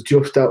that because it was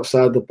just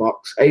outside the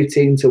box.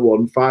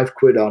 18-1, 5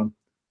 quid on.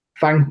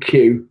 Thank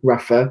you,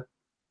 Rafa.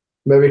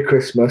 Merry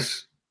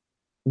Christmas.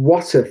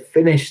 What a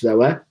finish,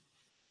 though, eh?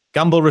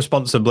 Gamble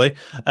responsibly.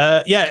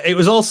 It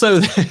was also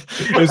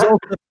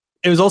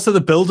it was also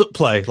the build-up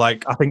play.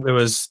 Like, I think there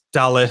was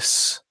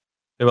Dallas.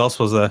 Who else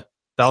was there?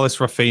 Dallas,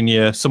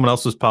 Rafinha. Someone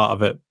else was part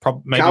of it.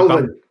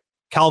 Maybe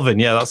Calvin.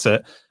 Yeah, that's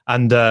it.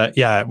 And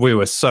we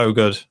were so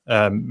good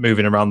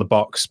moving around the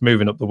box,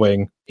 moving up the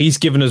wing. He's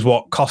given us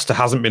what Costa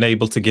hasn't been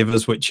able to give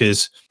us, which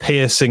is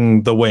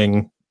piercing the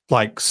wing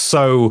like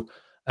so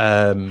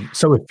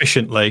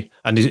efficiently,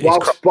 and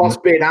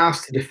whilst being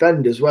asked to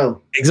defend as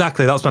well.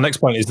 Exactly, that's my next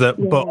point. Is that,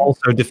 but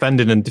also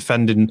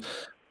defending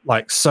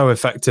like so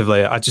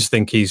effectively. I just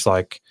think he's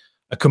like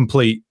a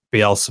complete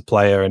Bielsa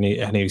player, and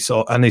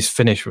his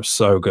finish was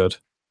so good.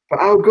 But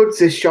how good's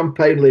this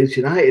Champagne Leeds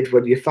United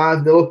when you're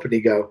 5-0 up and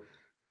you go,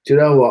 do you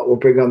know what? We'll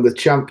bring on the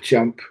champ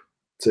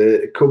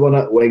to come on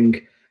at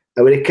wing.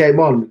 And when he came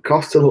on,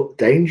 Costa looked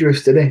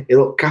dangerous, didn't he? He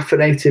looked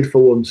caffeinated for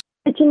once.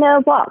 But you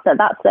know what?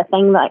 That's the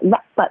thing. Like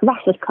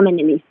Rafa's come in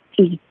and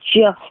he's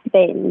just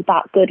been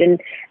that good.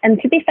 And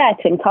to be fair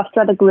to him, Costa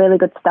had a really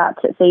good start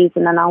to the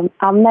season. And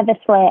I'll never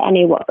slay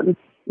anyone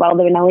while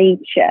they're in a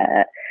Leeds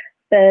shirt.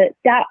 But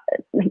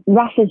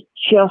Rafa's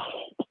just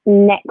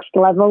next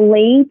level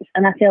Leeds,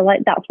 and I feel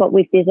like that's what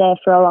we've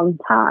deserved for a long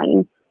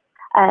time.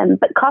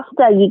 But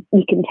Costa,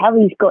 you can tell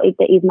he's gutted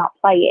that he's not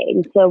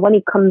playing. So when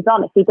he comes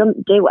on, if he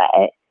doesn't do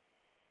it,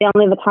 the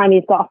only other time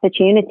he's got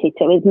opportunity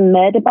to is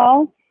murder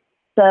ball.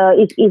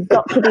 So he's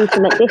got to do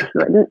something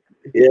different.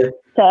 Yeah.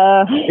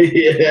 So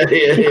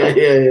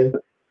yeah.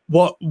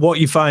 What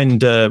you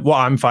find, what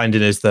I'm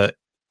finding is that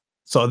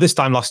sort of this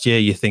time last year,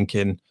 you're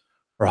thinking,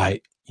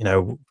 right,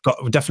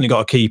 we've definitely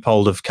got to keep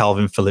hold of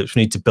Calvin Phillips.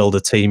 We need to build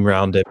a team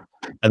around him.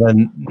 And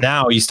then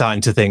now you're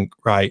starting to think,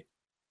 right,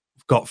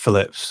 we've got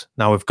Phillips.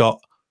 Now we've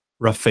got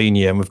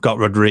Rafinha and we've got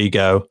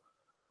Rodrigo.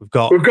 We've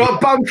got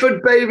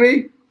Bamford,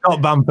 baby. We've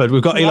got Bamford.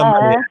 We've got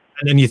Elon.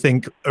 And then you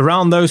think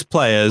around those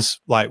players,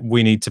 like,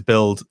 we need to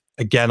build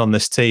again on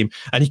this team.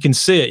 And you can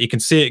see it. You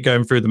can see it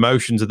going through the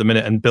motions at the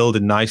minute and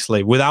building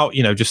nicely without,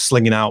 just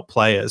slinging out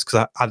players,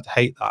 because I'd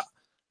hate that.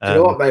 Do you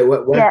know what, mate?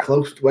 We're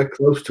close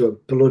to a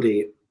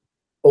bloody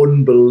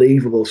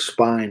unbelievable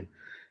spine.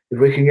 If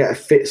we can get a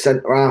fit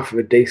centre half for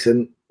a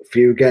decent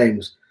few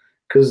games,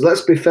 because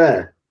let's be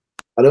fair,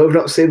 I know we've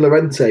not seen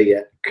Llorente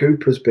yet,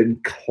 Cooper's been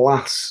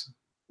class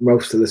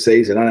most of the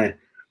season, hasn't he?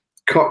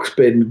 Cock's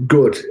been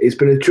good. He's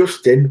been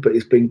adjusting, but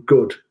he's been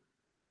good.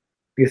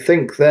 You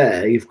think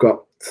there you've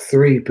got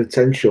 3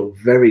 potential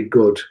very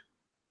good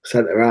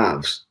centre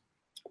halves.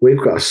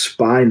 We've got a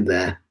spine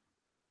there.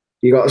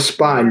 You got a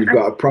spine, you've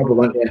got a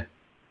problem, haven't you?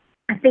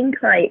 I think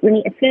we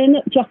need to firm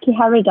up Jackie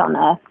Harrod on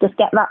her, just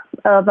get that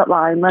over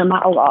line no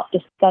matter what,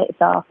 just get it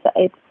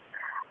sorted.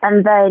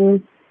 And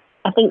then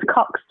I think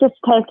Cock's just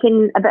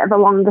taking a bit of a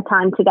longer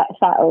time to get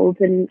settled,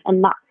 and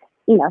that's,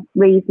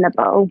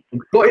 reasonable.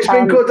 But it's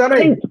been good,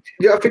 hasn't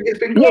he? I think it's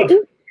been good. Yeah,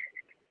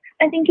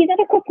 I think he's had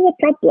a couple of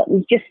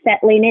problems just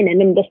settling in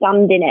and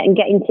understanding it and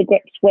getting to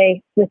grips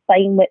with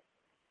playing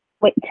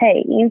with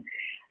team.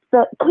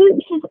 But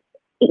Coops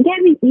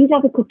he's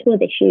had a couple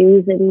of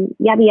issues and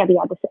yada, yada,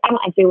 yada.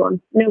 Not everyone.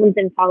 No one's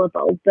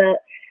infallible. But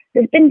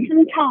there's been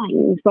some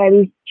times where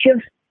he's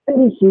just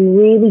done some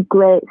really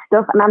great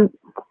stuff. And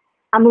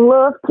I'm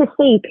loath to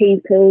see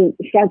people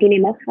slagging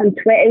him off on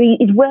Twitter.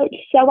 He's worked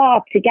so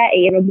hard to get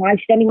here, and why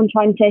should anyone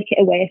try and take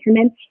it away from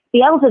him?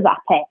 Bielsa's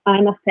happy.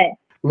 I'm happy.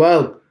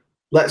 Well,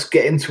 let's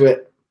get into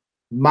it.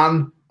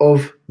 Man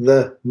of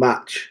the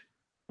match.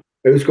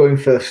 Who's going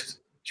first?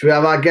 Should we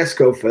have our guest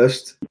go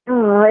first?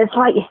 Oh, it's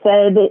like you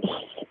said,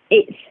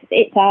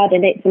 it's hard,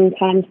 and it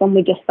sometimes when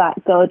we're just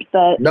that good,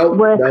 but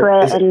work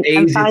rate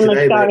and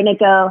finally scoring a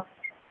goal.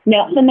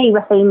 No, for me,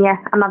 Rafinha.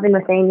 I'm having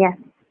Rafinha.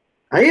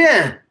 Are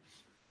you?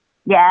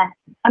 Yeah,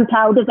 I'm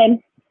proud of him.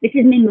 This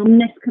is my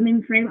mumness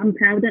coming through. I'm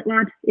proud of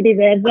lad. He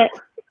deserves it.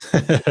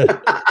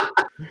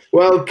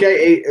 Well,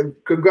 Katie,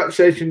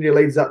 congratulations on your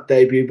Leeds that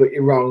debut, but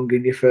you're wrong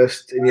in your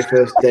first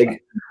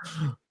dig.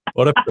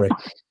 What a prick.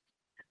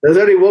 There's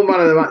only one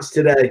man of the match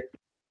today,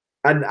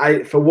 and I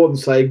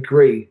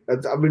agree.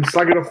 I've been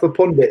slagging off the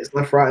pundits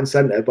left, right, and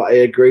centre, but I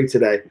agree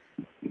today.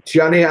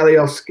 Gianni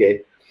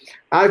Alioski.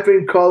 I've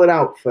been calling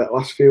out for the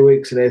last few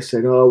weeks, and they're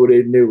saying, "Oh, we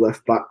need a new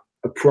left back,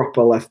 a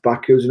proper left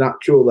back who's an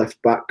actual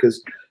left back,"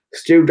 because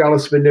Stu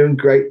Dallas has been doing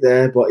great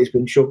there, but he's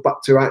been shoved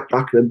back to right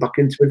back and then back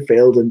into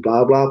midfield and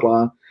blah blah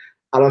blah.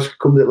 Alioski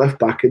comes at left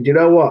back, and you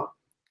know what?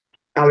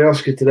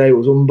 Alioski today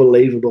was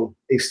unbelievable.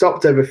 He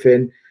stopped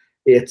everything.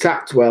 He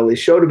attacked well. He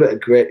showed a bit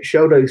of grit.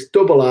 Showed he's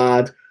double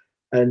hard.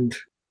 And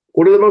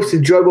one of the most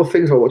enjoyable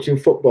things about watching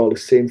football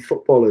is seeing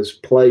footballers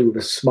play with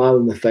a smile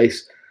on their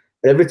face.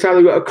 And every time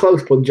he got a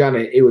close up on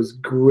Gianni, he was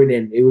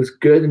grinning. He was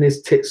girding his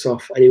tits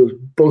off, and he was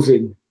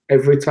buzzing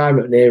every time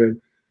it near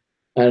him.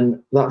 And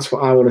that's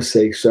what I want to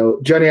see. So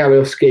Gianni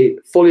Alioski,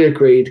 fully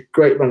agreed.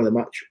 Great man of the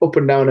match. Up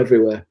and down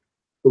everywhere.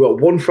 We've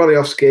got one for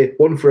Alioski,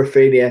 one for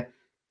Rafinha.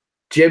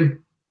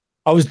 Jim?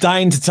 I was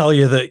dying to tell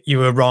you that you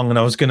were wrong, and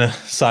I was going to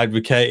side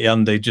with Katie,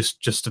 Andy,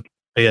 just to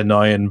be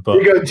annoying.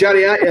 But you're going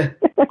Gianni, aren't you?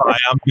 I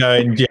am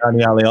going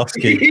Gianni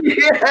Alioski.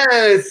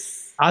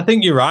 Yes! I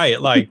think you're right.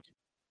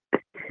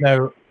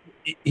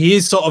 He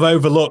is sort of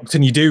overlooked,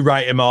 and you do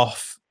write him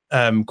off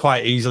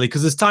quite easily,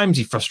 because there's times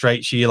he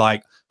frustrates you. You're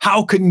like,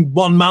 how can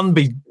one man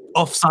be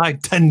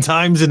offside 10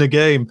 times in a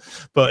game?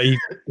 But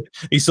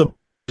he's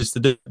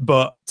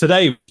but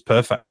today was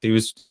perfect. He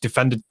was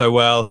defended so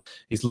well.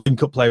 His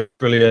link-up play was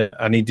brilliant,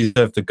 and he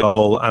deserved the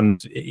goal,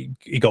 and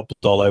he got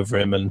blood all over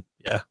him. And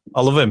yeah,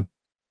 I love him.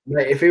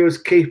 Mate, if he was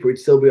keeper, he'd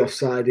still be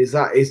offside. He's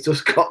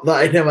just got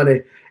that in him,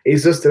 and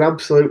he's just an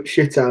absolute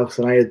shithouse,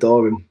 and I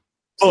adore him.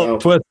 So.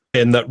 It's worth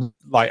saying that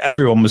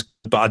everyone was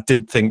good, but I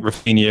did think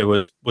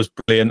Rafinha was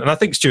brilliant. And I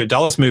think Stuart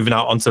Dallas moving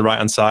out onto the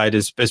right-hand side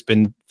has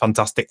been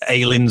fantastic.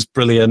 Aylin's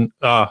brilliant.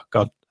 Oh,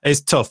 God.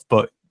 It's tough,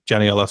 but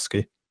Gianni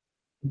Alioski.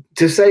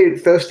 To say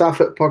first half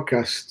at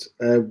podcast,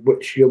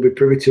 which you'll be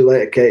privy to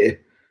later, Katie,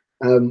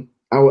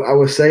 I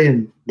was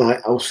saying, I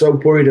was so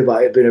worried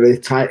about it being a really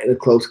tight and a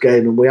close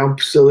game, and we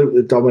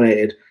absolutely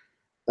dominated.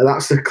 And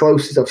that's the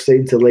closest I've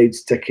seen to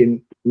Leeds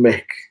taking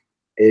Mick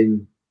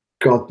in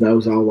God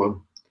knows how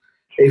long.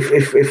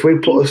 If we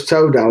put us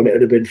toe down, it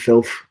would have been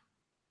filth.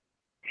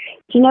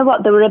 Do you know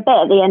what? There were a bit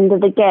at the end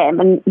of the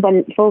game, and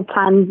when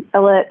full-time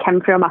alert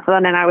came through on my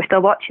phone and I was still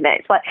watching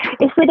it, it's like,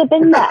 if we'd have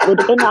been there, we'd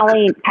have been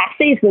alleying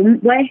passes,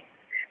 wouldn't we?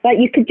 Like,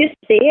 you could just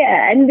see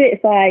it, and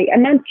it's like,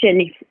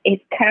 imagine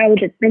if Cowd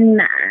had been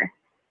there.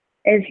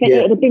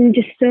 It would have been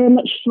just so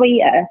much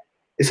sweeter.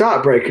 It's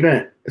heartbreaking, isn't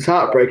it? It's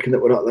heartbreaking that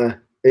we're not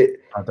there.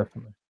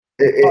 Definitely.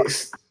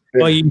 It's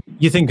well,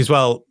 you think as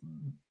well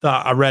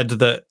that I read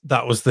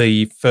that was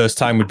the first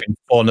time we'd been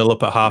 4-0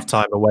 up at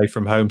halftime away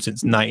from home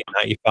since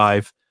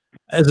 1995.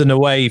 As an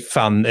away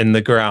fan in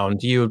the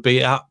ground, you would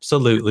be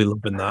absolutely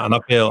loving that, and I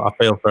feel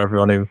for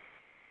everyone who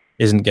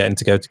isn't getting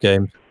to go to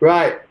games.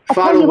 Right,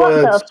 final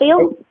words.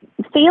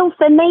 Feel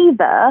for me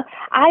though.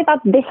 I've had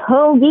this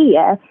whole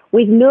year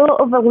with no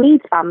other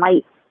Leeds fan.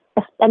 Like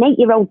an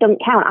 8-year-old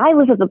don't count. I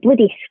was a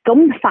bloody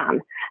Scum fan.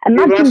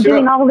 Imagine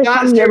doing all this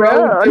on your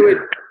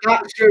own.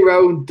 That's your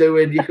own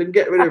doing. You can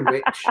get rid of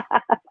Rich.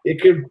 You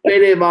can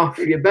bin him off.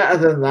 You're better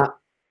than that.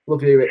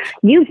 Love you, Rich.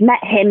 You've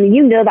met him.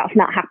 You know that's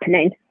not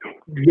happening.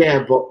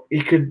 Yeah, but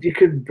you could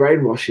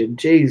brainwash him.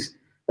 Jeez.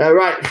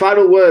 Right,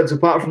 final words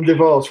apart from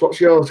divorce. What's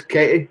yours,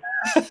 Katie?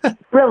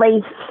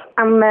 Relief.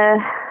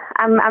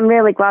 I'm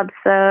really glad.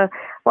 So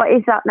what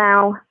is that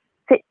now?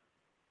 Is it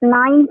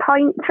 9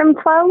 points from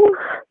 12?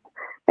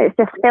 It's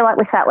just feel like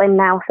we're settling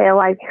now. Feel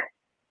like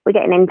we're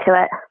getting into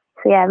it.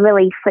 So yeah,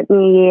 relief for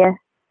New Year.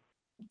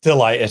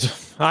 Delighted.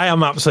 I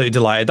am absolutely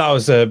delighted. That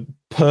was a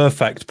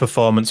perfect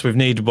performance. We've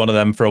needed one of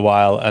them for a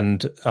while,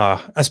 and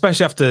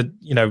especially after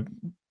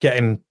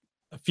getting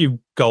a few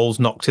goals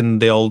knocked in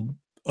the old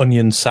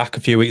onion sack a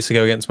few weeks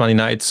ago against Man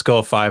United. To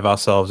score 5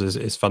 ourselves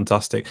is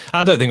fantastic.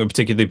 I don't think we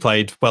particularly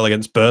played well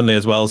against Burnley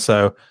as well.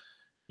 So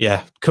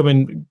yeah,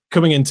 coming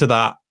into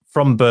that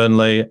from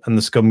Burnley and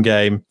the Scum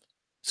game,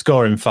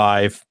 scoring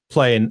 5,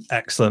 playing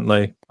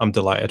excellently. I'm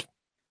delighted.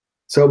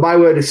 So my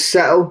word is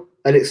settle,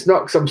 and it's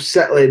not because I'm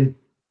settling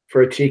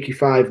for a cheeky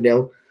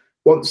 5-0.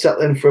 Want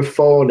settling for a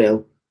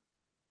 4-0,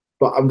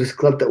 but I'm just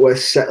glad that we're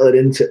settling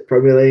into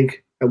Premier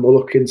League and we're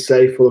looking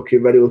safe, we're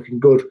looking ready, looking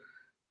good.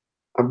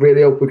 I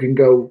really hope we can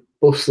go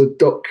bust the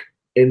duck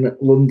in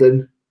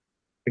London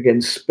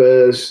against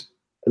Spurs,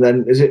 and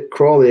then is it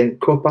Crawley and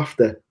Cup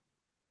after?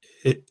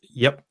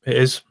 Yep, it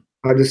is.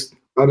 I just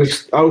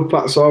hope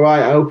that's all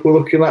right. I hope we're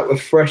looking like we're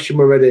fresh and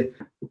we're ready.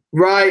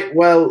 Right,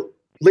 well,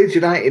 Leeds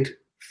United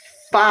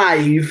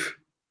 5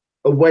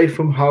 away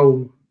from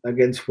home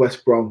against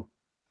West Brom.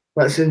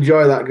 Let's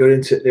enjoy that going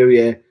into the new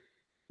year.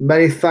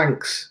 Many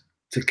thanks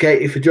to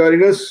Katie for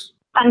joining us.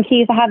 Thank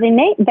you for having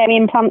me. Very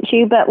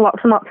impromptu, but lots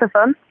and lots of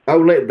fun.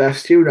 Only at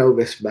best, you know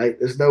this, mate.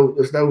 There's no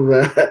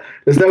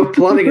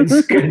planning and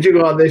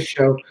schedule on this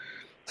show.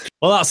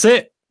 Well, that's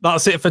it.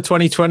 That's it for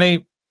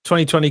 2020.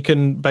 2020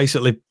 can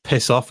basically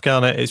piss off,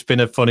 can't it? It's been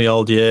a funny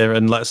old year,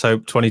 and let's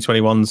hope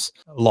 2021's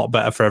a lot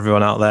better for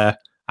everyone out there.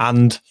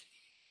 And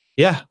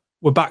yeah,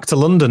 we're back to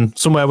London,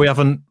 somewhere we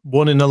haven't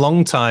won in a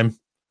long time.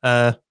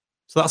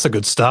 So that's a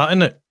good start,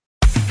 isn't it?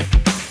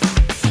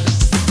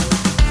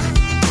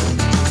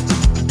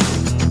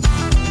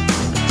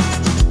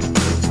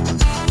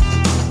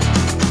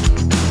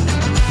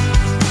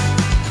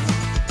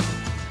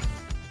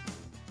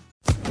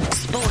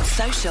 Sports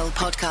Social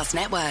Podcast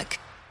Network.